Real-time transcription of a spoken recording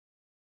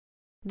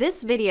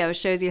This video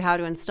shows you how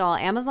to install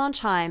Amazon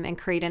Chime and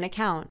create an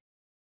account.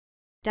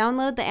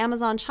 Download the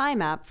Amazon Chime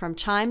app from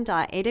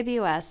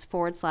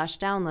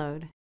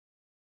chime.aws/download.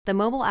 The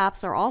mobile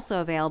apps are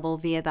also available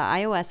via the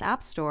iOS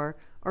App Store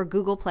or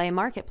Google Play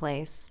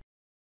Marketplace.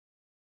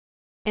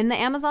 In the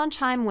Amazon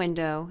Chime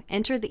window,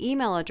 enter the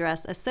email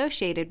address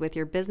associated with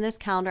your business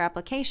calendar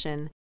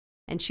application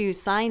and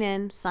choose Sign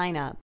In, Sign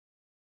Up.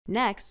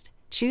 Next,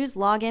 choose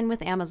Login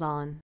with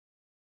Amazon.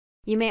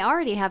 You may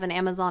already have an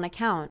Amazon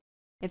account.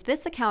 If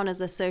this account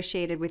is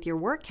associated with your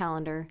work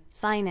calendar,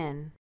 sign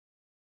in.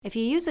 If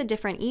you use a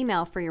different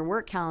email for your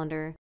work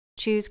calendar,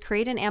 choose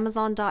Create an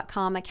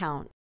Amazon.com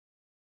account.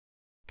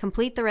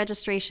 Complete the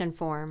registration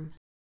form.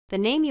 The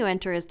name you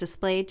enter is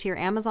displayed to your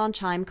Amazon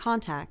Chime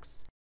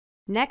contacts.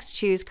 Next,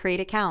 choose Create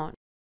Account.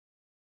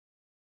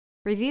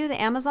 Review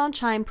the Amazon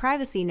Chime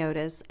privacy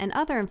notice and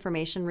other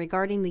information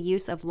regarding the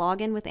use of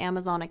Login with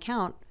Amazon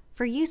account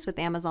for use with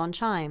Amazon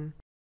Chime.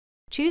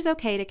 Choose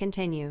OK to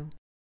continue.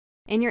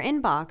 In your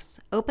inbox,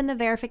 open the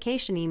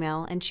verification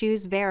email and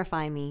choose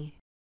Verify Me.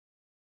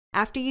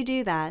 After you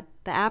do that,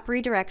 the app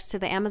redirects to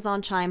the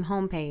Amazon Chime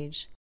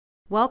homepage.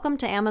 Welcome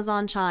to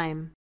Amazon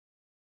Chime.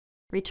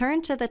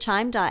 Return to the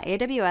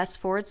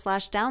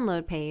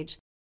chime.aws/download page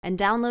and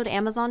download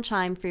Amazon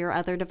Chime for your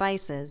other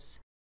devices.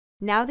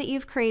 Now that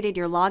you've created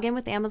your Login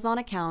with Amazon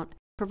account,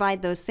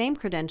 provide those same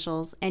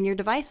credentials and your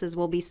devices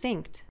will be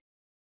synced.